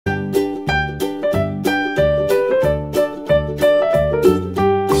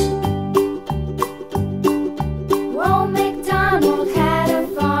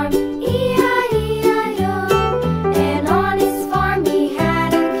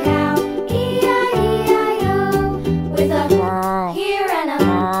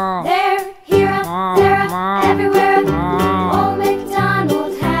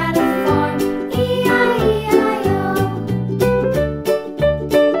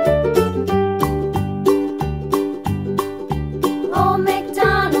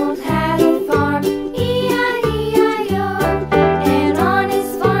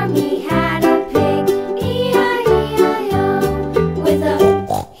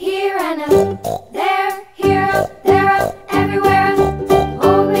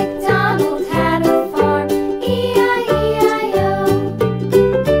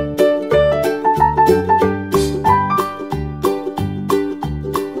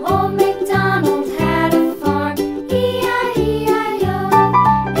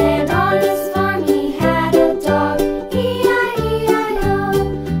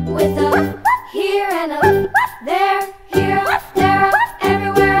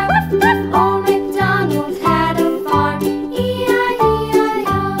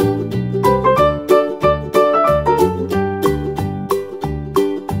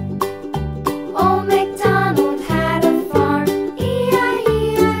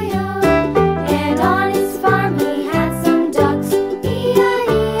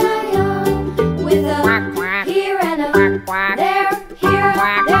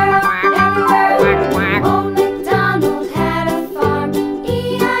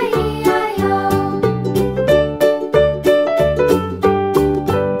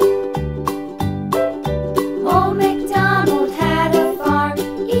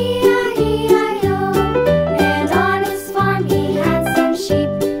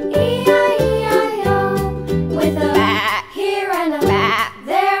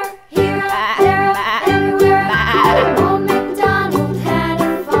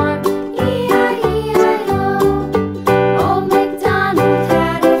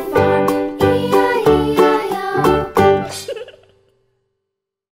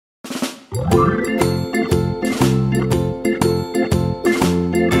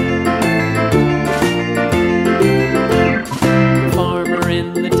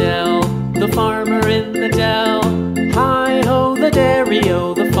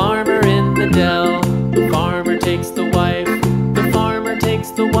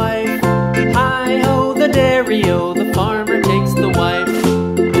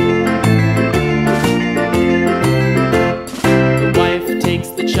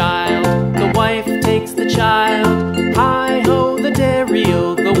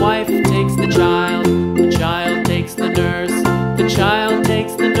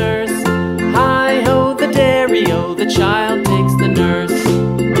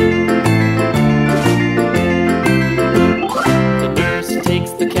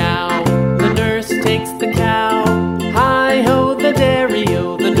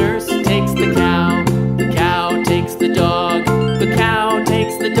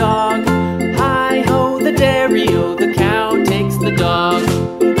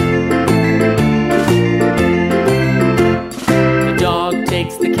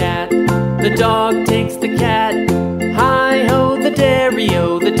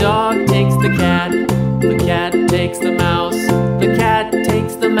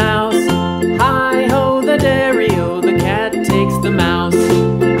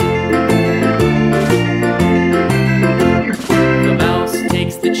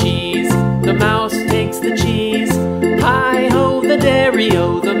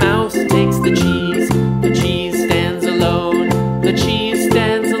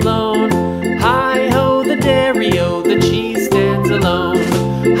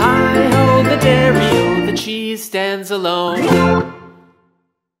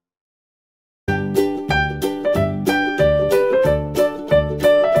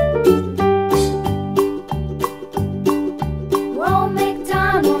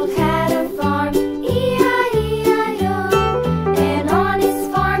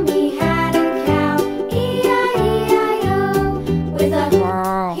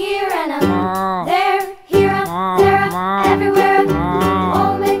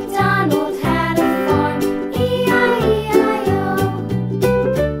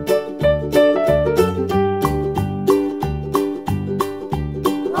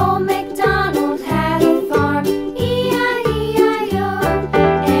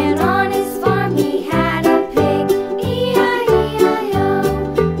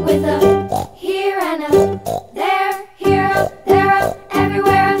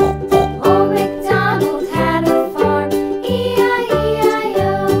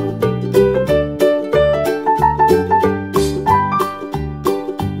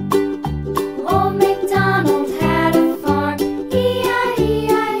Old MacDonald had a farm,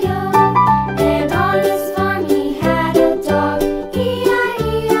 E-I-E-I-O.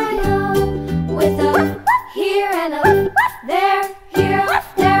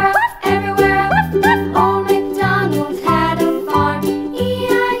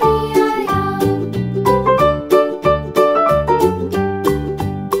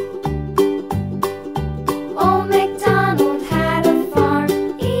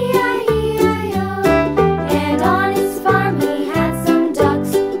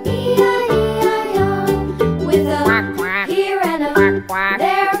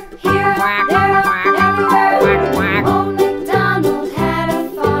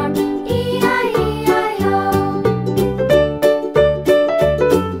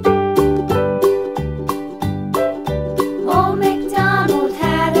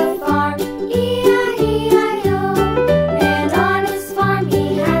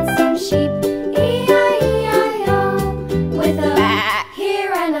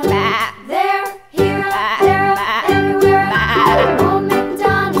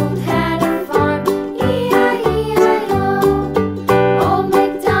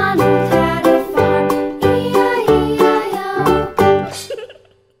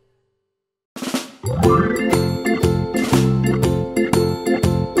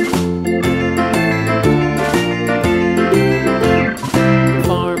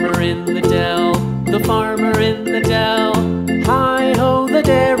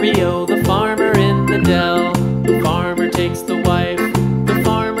 dairy-o, the farmer in the dell. The farmer takes the wife, the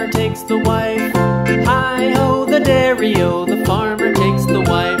farmer takes the wife. Hi-ho, the dairy-o, the farmer takes the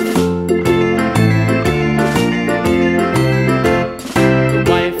wife. The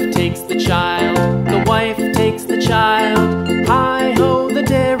wife takes the child, the wife takes the child. Hi-ho, the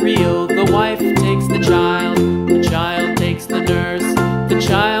dairy-o, the wife takes the child. The child takes the nurse, the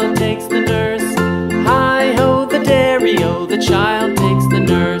child takes the nurse. Hi-ho, the dairy-o, the child takes the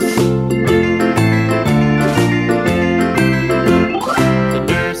nurse. The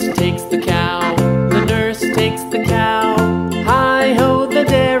nurse takes the cow, the nurse takes the cow. Hi-ho, the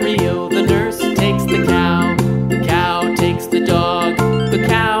dairy-o, the nurse takes the cow. The cow takes the dog, the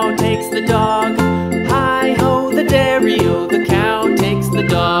cow takes the dog. Hi-ho, the dairy-o, the cow takes the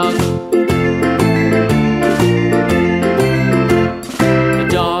dog. The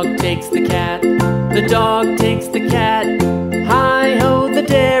dog takes the cat, the dog takes the cat. Hi-ho, the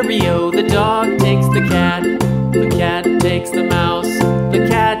dairy-o, the dog takes the cat. The cat takes the mouse, the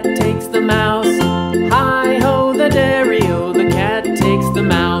cat takes the mouse. Hi-ho, the dairy-o, the cat takes the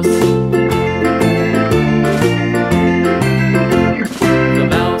mouse. The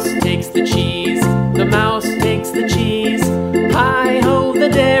mouse takes the cheese, the mouse takes the cheese. Hi-ho, the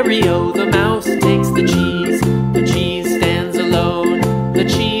dairy-o, the mouse takes the cheese. The cheese stands alone, the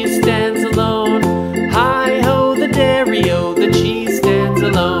cheese stands alone. Hi-ho, the dairy-o, the cheese stands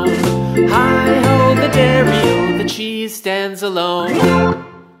alone. Hi-ho, the dairy-o, the cheese stands alone.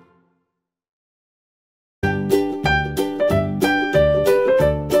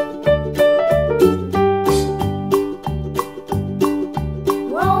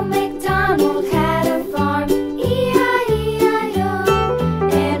 Old MacDonald had a farm, E-I-E-I-O.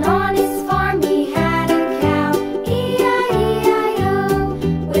 And on his farm he had a cow, E-I-E-I-O.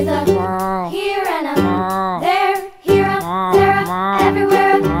 With a here and a there, here a, there a,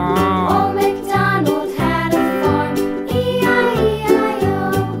 everywhere a. Old MacDonald had a farm, E-I-E-I-O.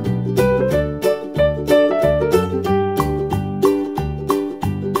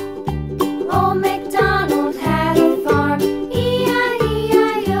 Old MacDonald had a farm,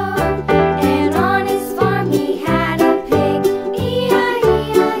 E-I-E-I-O. And on his farm he had a pig,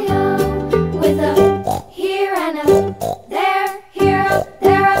 E-I-E-I-O. With a here and a there, here a,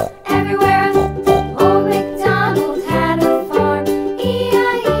 there a, everywhere a. Old MacDonald had a farm,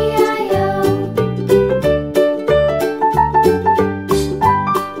 E-I-E-I-O.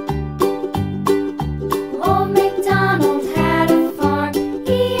 Old MacDonald had a farm,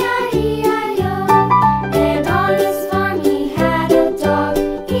 E-I-E-I-O. And on his farm he had a dog,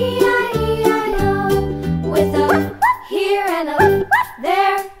 E-I-E-I-O. With a here and a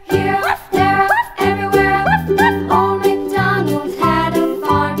there, here a, there a, everywhere a. Old MacDonald had a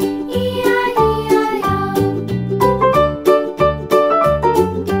farm, E-I-E-I-O.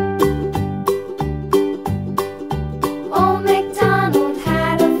 Old MacDonald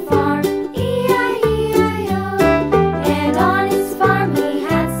had a farm, E-I-E-I-O. And on his farm he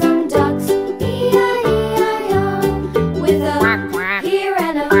had some ducks, E-I-E-I-O. With a here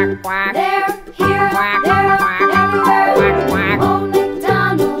and a there, here a, there a, everywhere. Old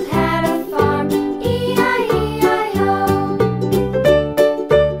MacDonald had a farm, E-I-E-I-O.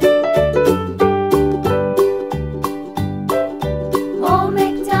 Old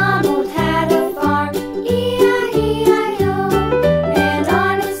MacDonald had a farm, E-I-E-I-O. And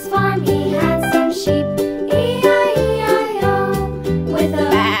on his farm he had some sheep, E-I-E-I-O. With a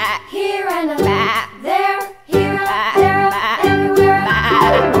here and a there, here a, there a, everywhere.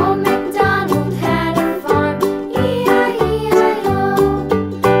 Old MacDonald had a farm, E-I-E-I-O.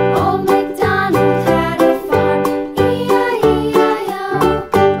 Old MacDonald had a farm, E-I-E-I-O.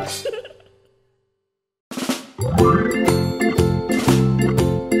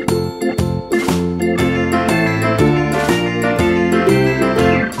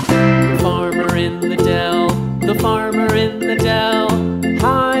 The farmer in the dell, the farmer in the dell.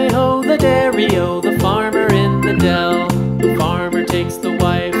 Hi-ho, the dairy-o, the farmer in the dell. The farmer takes the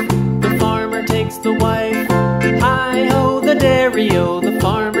wife, the farmer takes the wife. Hi-ho, the dairy-o, the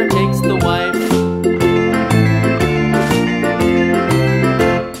farmer takes the wife.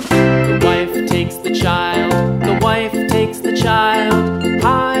 The wife takes the child, the wife takes the child.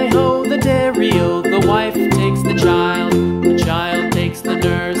 Hi-ho, the dairy-o, the wife takes the child. The child takes the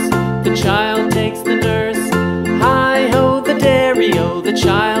nurse, the child takes the nurse. Hi-ho, the dairy-o, the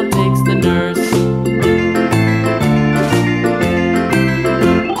child takes the nurse.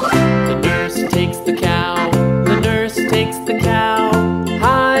 The nurse takes the cow, the nurse takes the cow.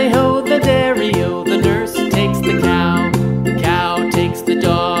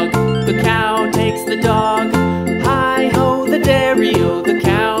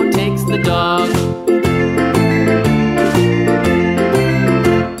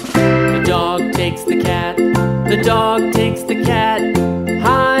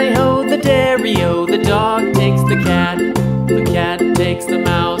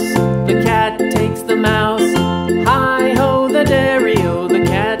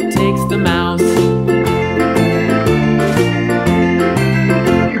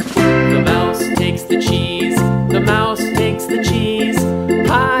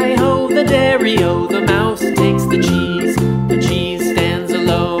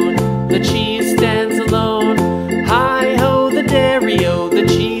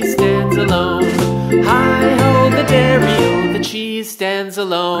 stands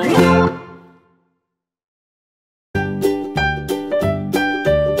alone.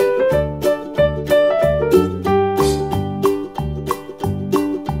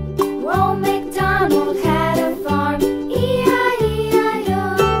 Old MacDonald had a farm, E-I-E-I-O.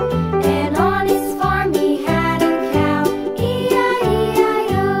 And on his farm he had a cow,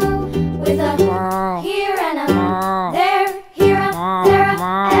 E-I-E-I-O. With a here and a there, here a, there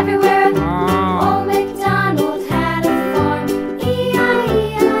a, everywhere a. Old MacDonald had a farm,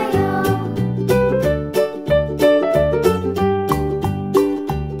 E-I-E-I-O.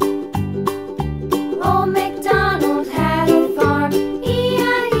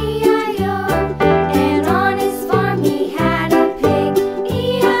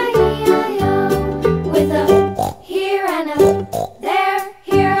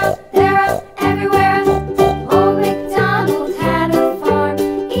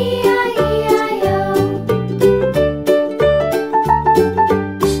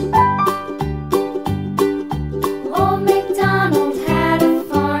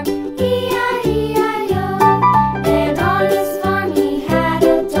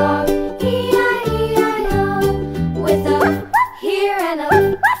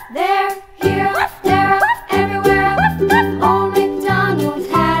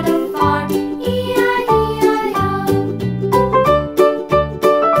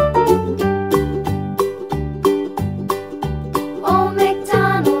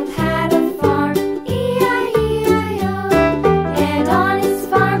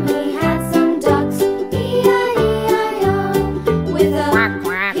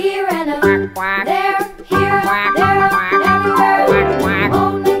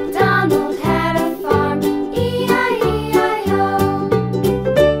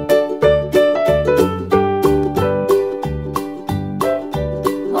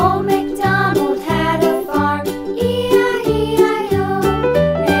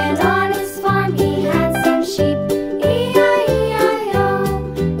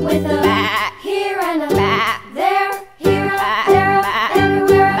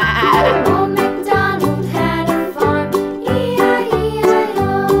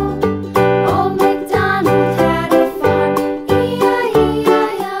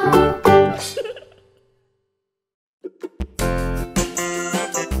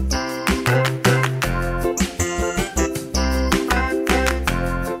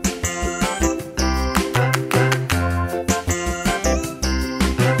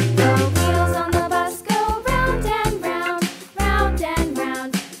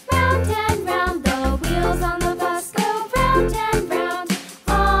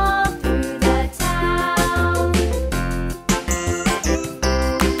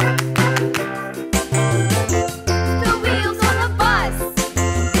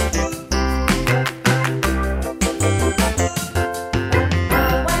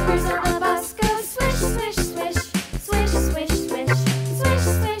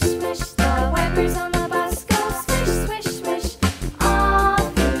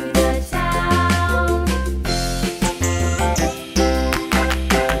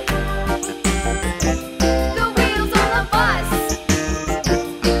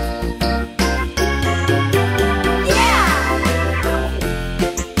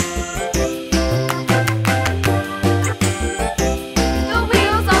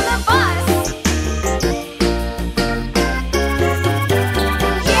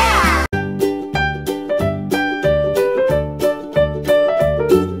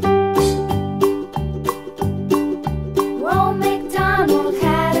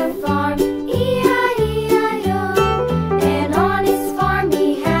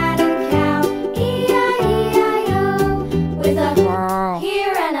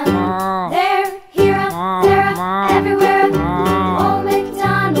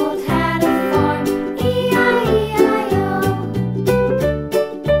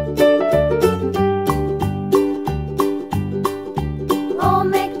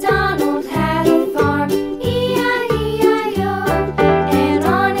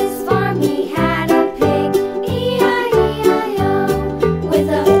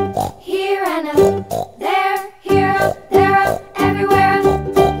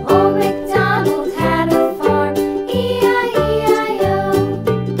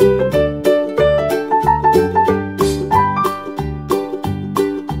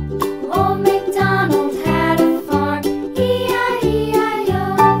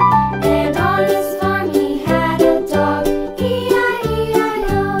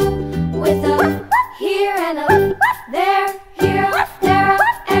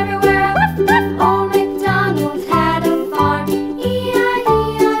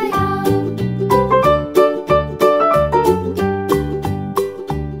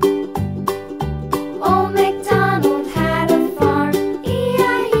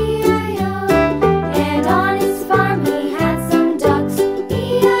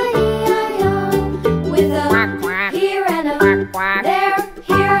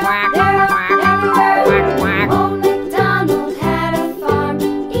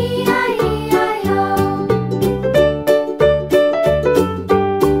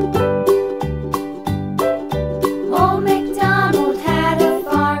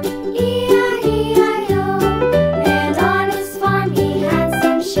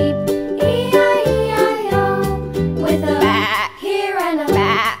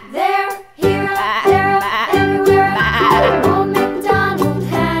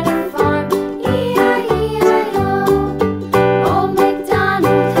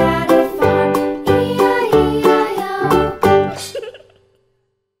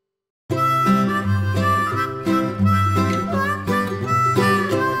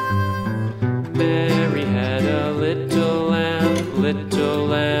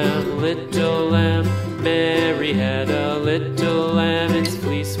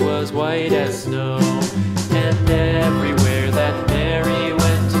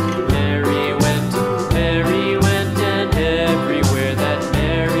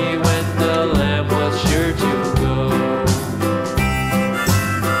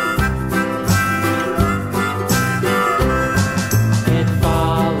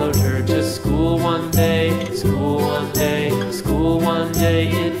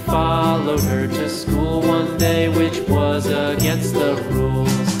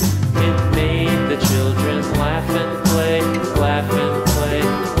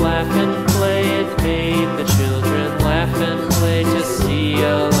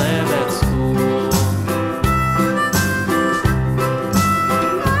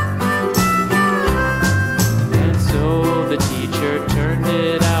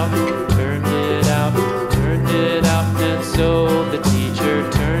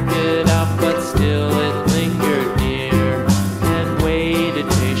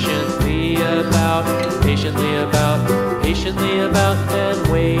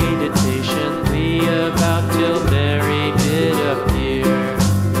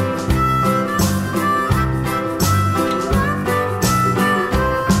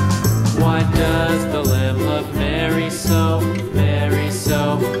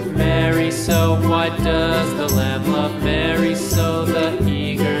 Why does the lamb love Mary so? The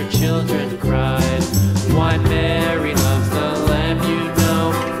eager children cried. Why Mary loves the lamb, you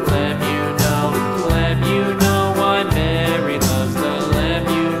know, lamb, you know, lamb, you know. Why Mary loves the lamb,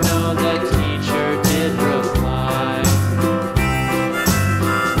 you know, the teacher did reply.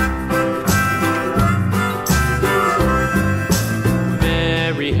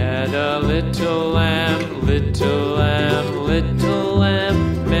 Mary had a little lamb, little lamb, little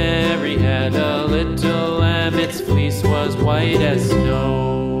lamb. Mary had a little lamb, its fleece was white as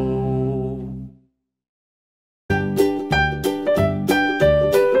snow.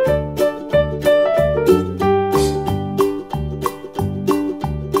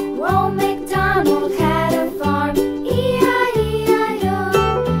 Well, MacDonald had a farm, E-I-E-I-O.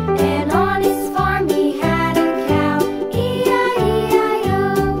 And on his farm he had a cow, E-I-E-I-O.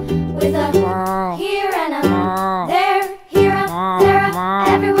 With a here and a there, here a, there a,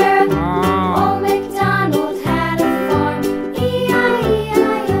 everywhere a. Oh, MacDonald had a farm, E-I-E-I-O.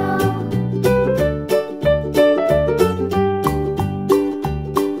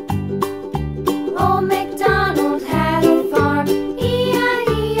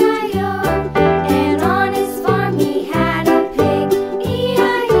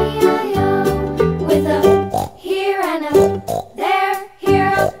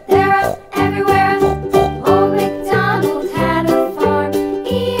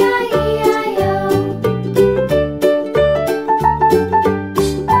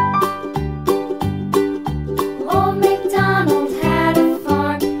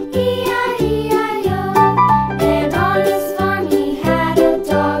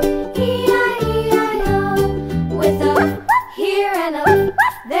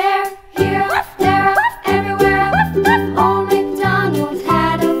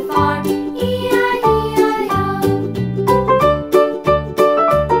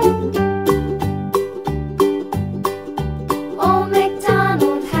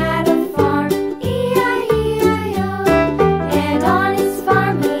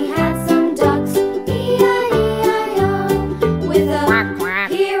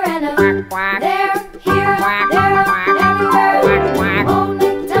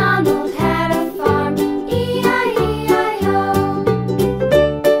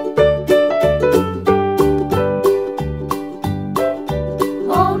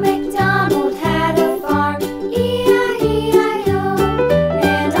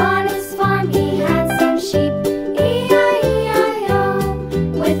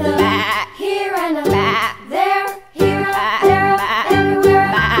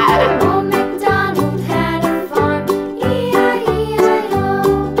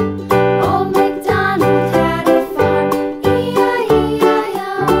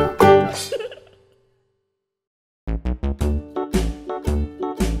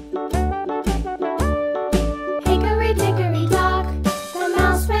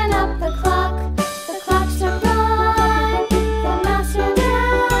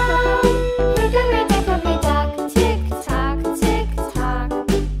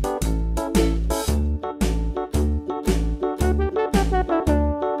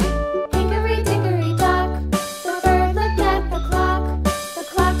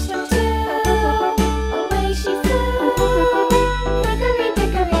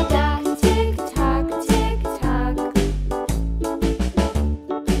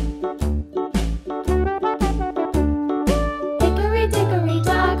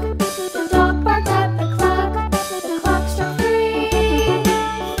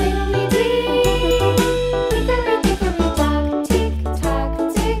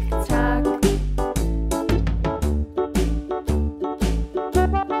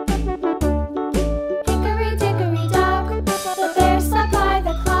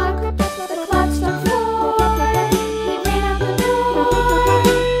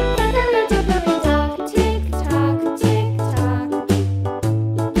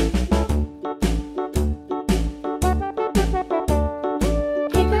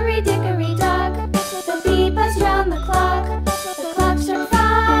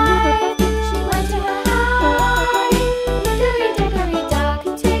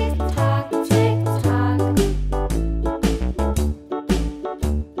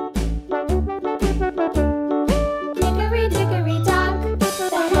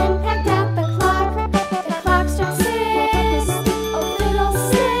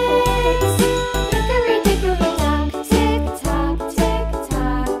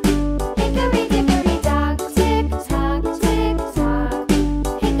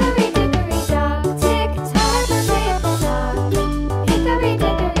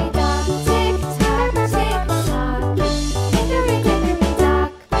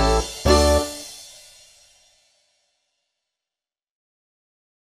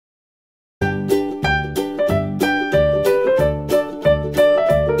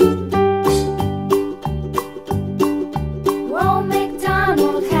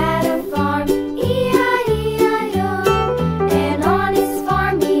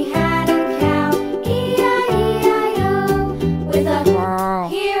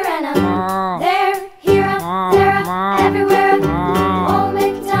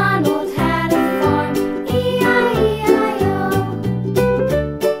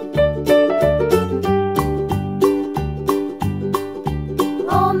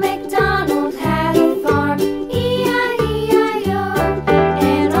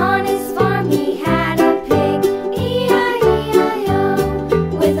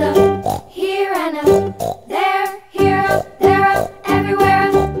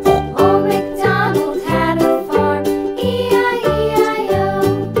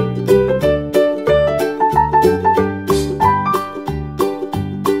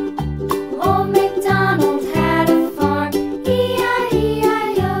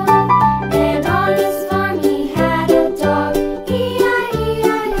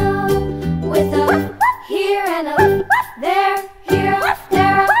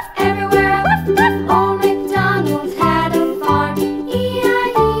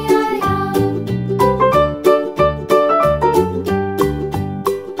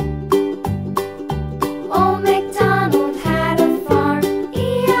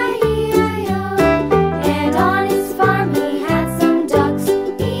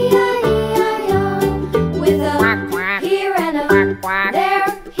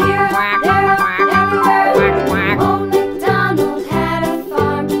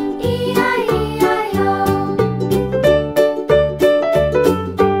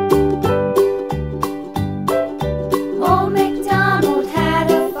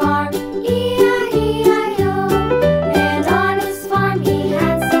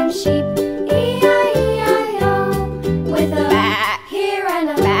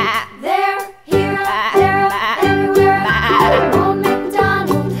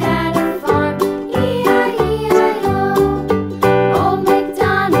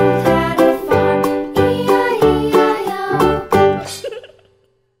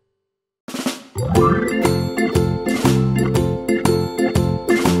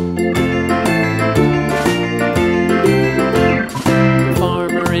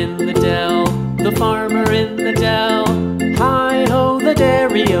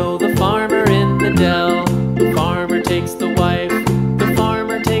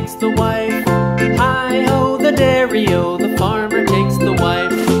 takes the wife. Hi-ho, the dairy-o, the farmer takes the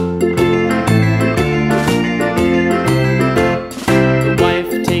wife. The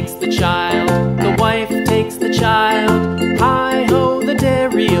wife takes the child, the wife takes the child. Hi-ho, the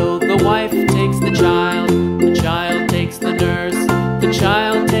dairy-o, the wife takes the child. The child takes the nurse, the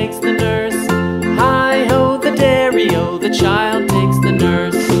child takes the nurse. Hi-ho, the dairy-o, the child takes the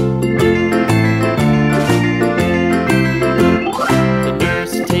nurse. The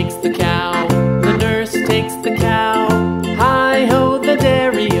nurse takes the cow, the nurse takes the cow. Hi-ho, the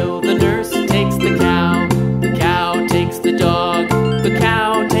dairy-o, the nurse takes the cow. The cow takes the dog, the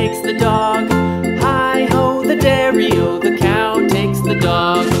cow takes the dog. Hi-ho, the dairy-o, the cow takes the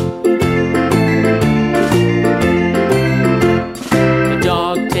dog. The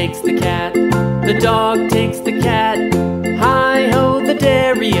dog takes the cat, the dog takes the cat. Hi-ho, the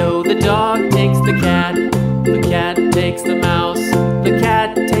dairy-o, the dog takes the cat. The cat takes the mouse, the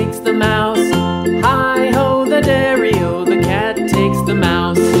cat takes the mouse. Hi-ho, the dairy-o, the cat takes the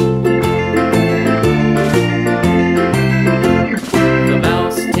mouse. The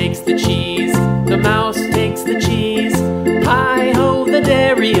mouse takes the cheese, the mouse takes the cheese. Hi-ho, the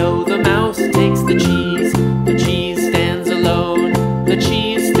dairy-o, the mouse takes the cheese. The cheese stands alone, the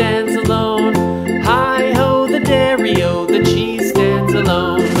cheese stands alone. Hi-ho, the dairy-o, the cheese stands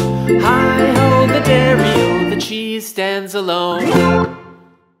alone. Hi-ho, the dairy-o, the cheese stands alone.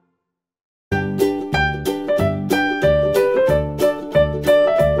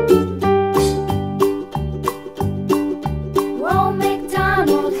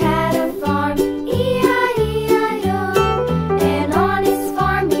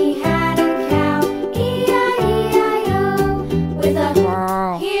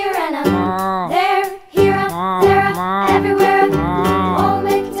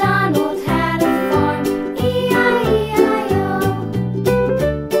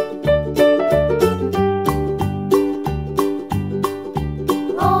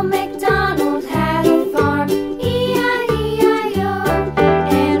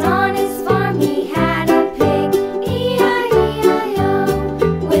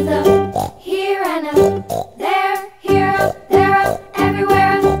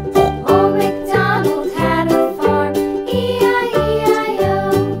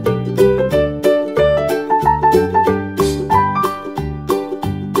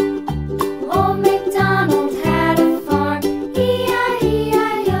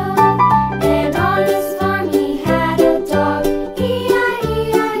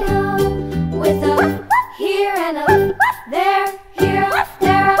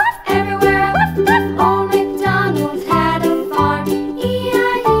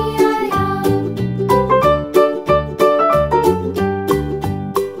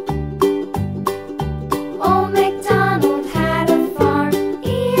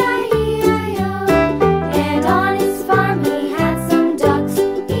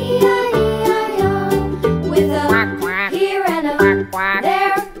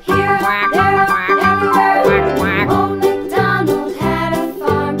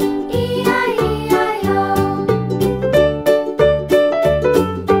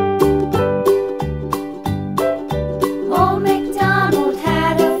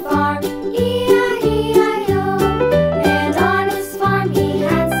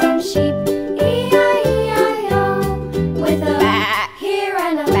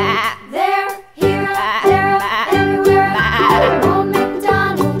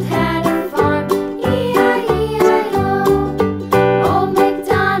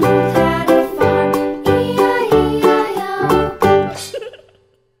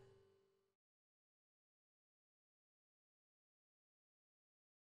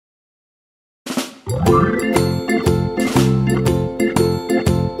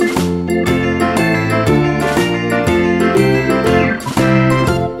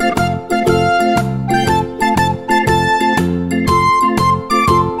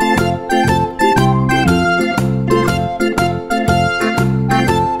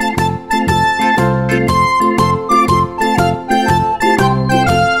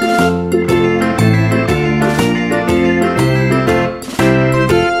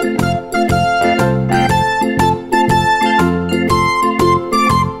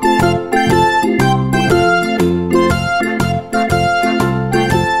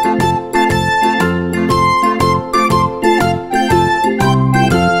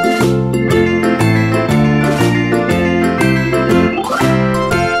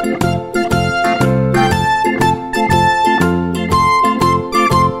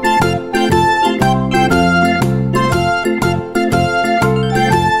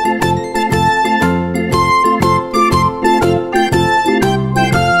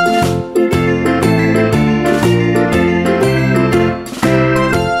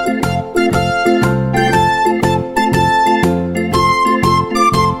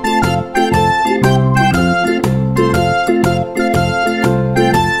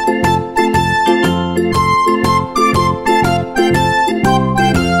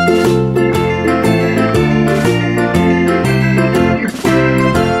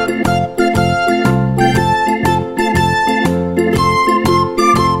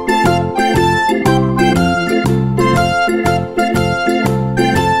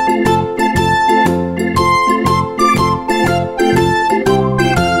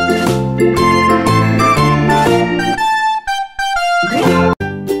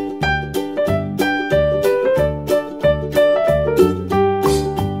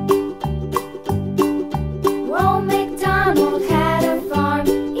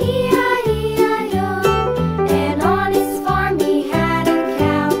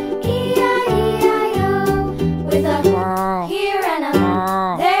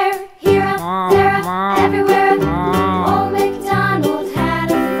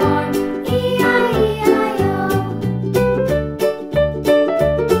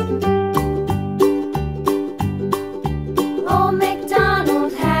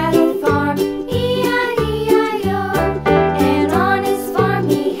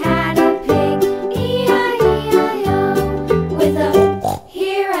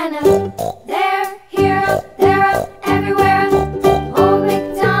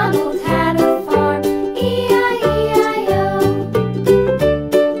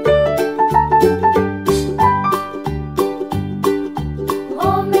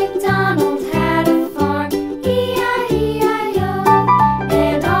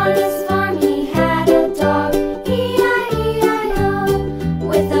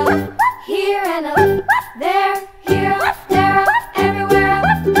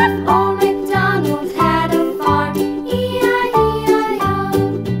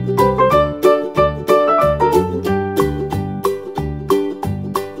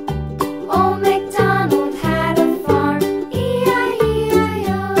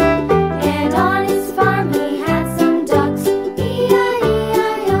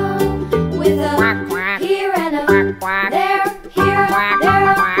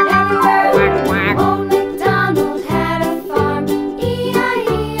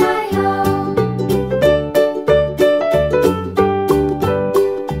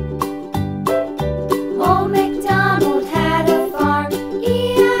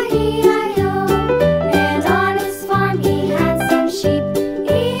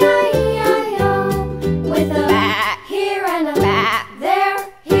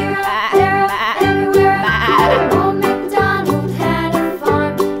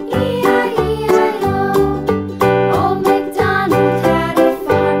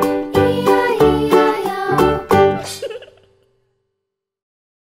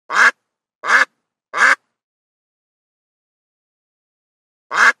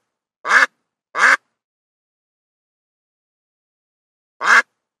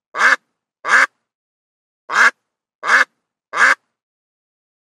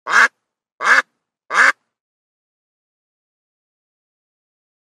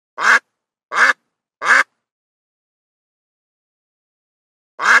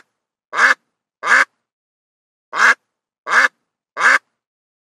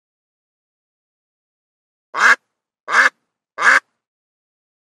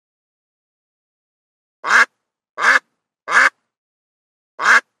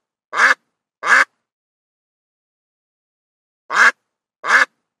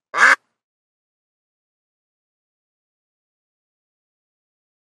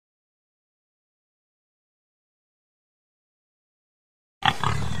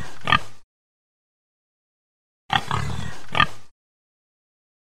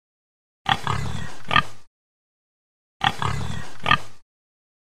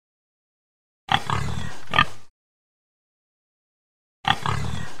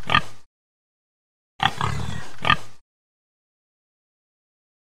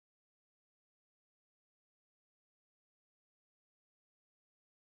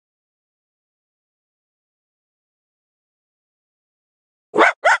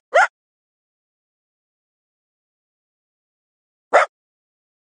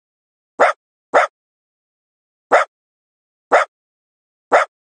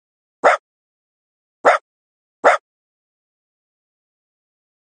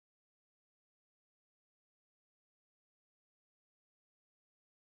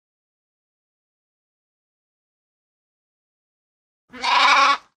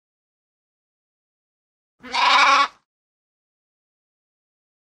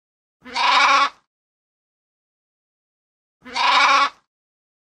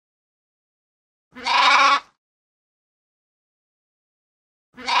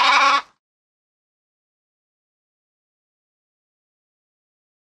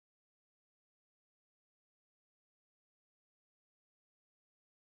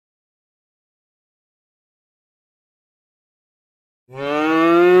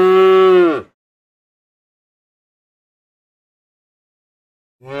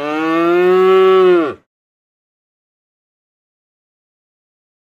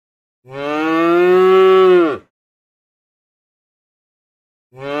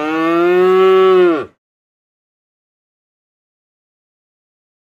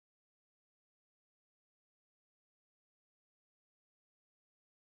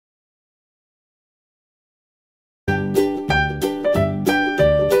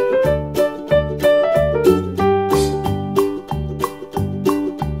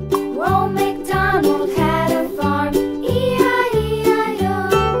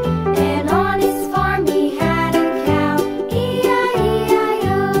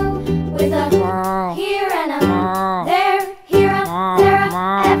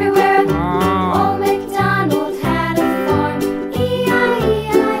 everywhere. Old MacDonald had a farm,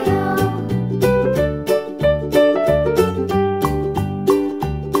 E-I-E-I-O.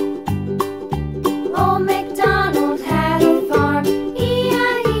 Old MacDonald had a farm,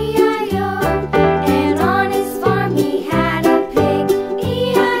 E-I-E-I-O. And on his farm he had a pig,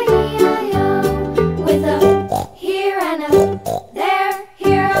 E-I-E-I-O. With a here and a there,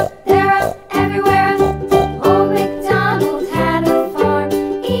 here up, there up, everywhere. Old MacDonald had a farm,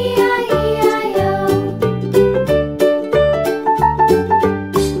 E-I-E-I-O.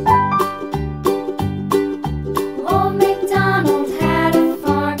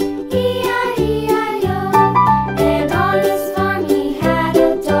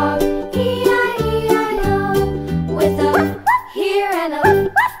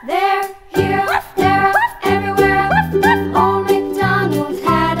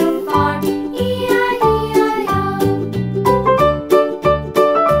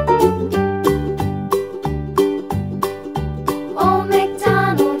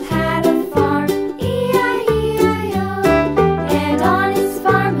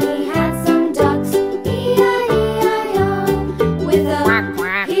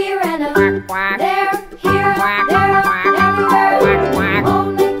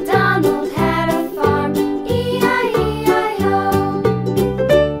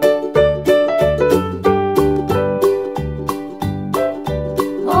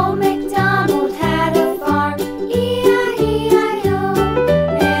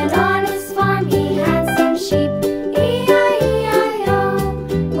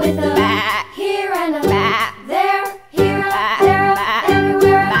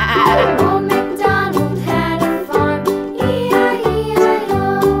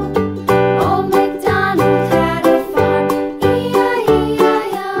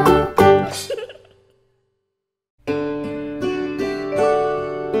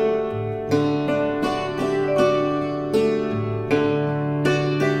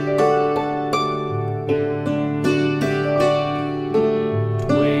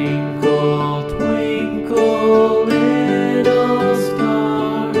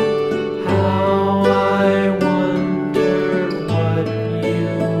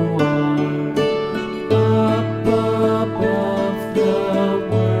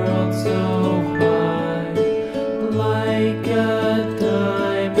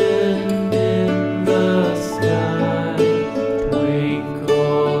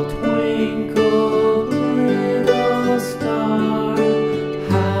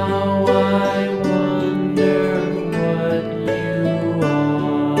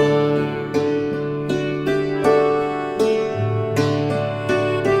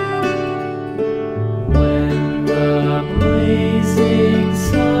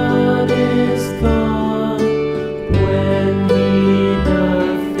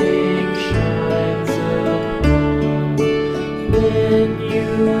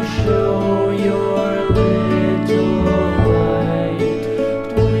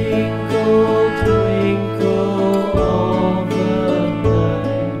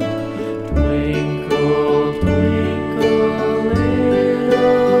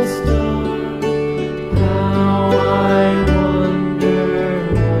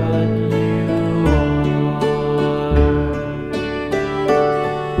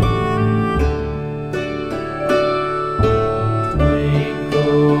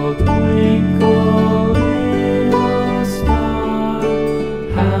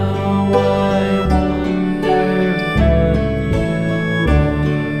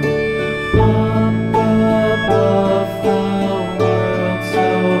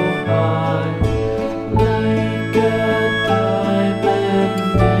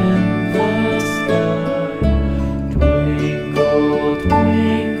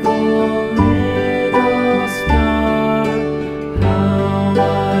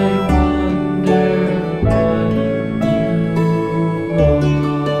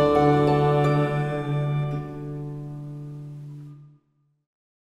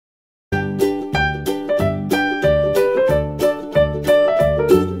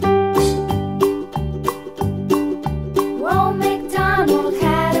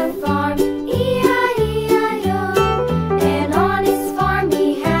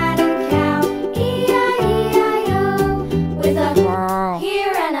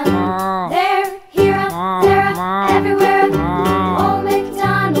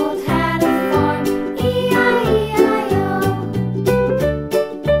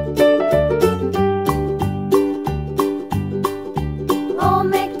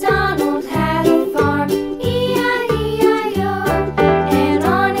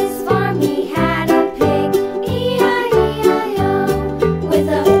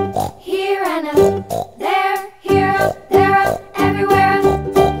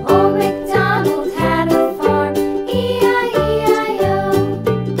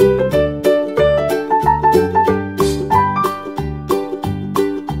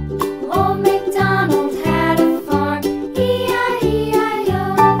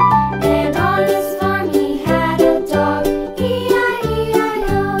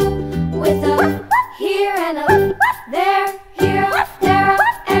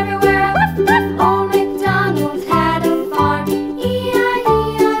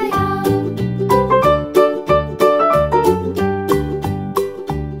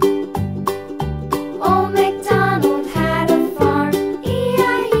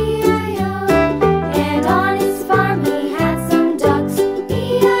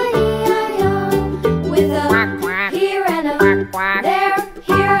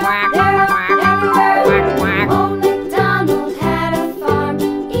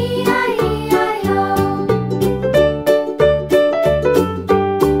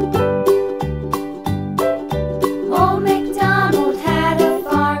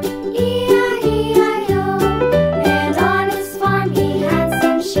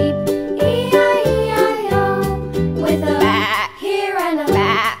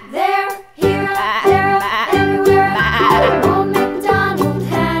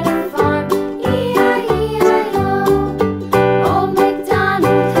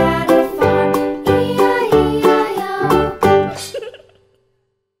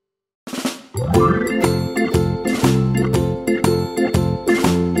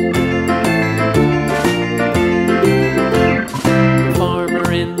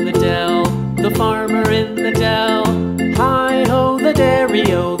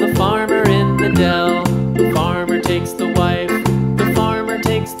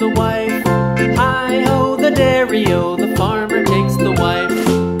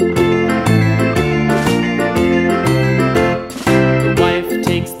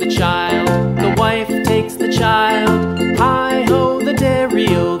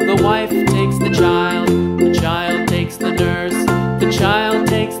 child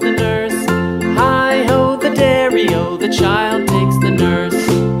takes the nurse. Hi-ho, the dairy-o, the child takes the nurse.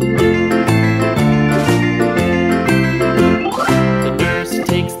 The nurse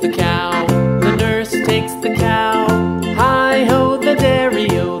takes the cow, the nurse takes the cow. Hi-ho, the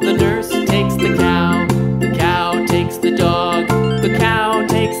dairy-o, the nurse takes the cow. The cow takes the dog, the cow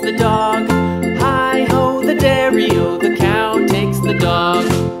takes the dog. Hi-ho, the dairy-o, the cow takes the dog.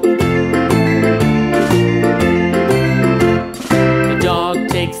 The dog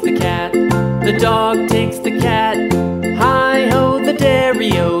takes the cat, the dog takes the cat. Hi-ho, the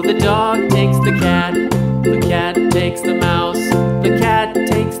dairy-o, the dog takes the cat. The cat takes the mouse, the cat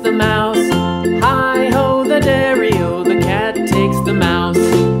takes the mouse. Hi-ho, the dairy-o, the cat takes the mouse.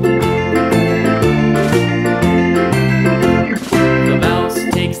 The mouse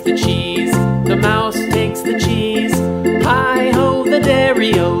takes the cheese, the mouse takes the cheese. Hi-ho, the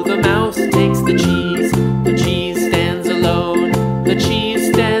dairy-o, the mouse takes the cheese. The cheese stands alone, the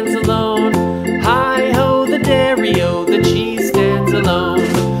cheese stands alone. Hi-ho, the dairy-o, the cheese stands alone.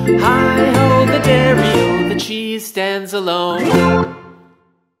 Hi-ho, the dairy-o, the cheese stands alone.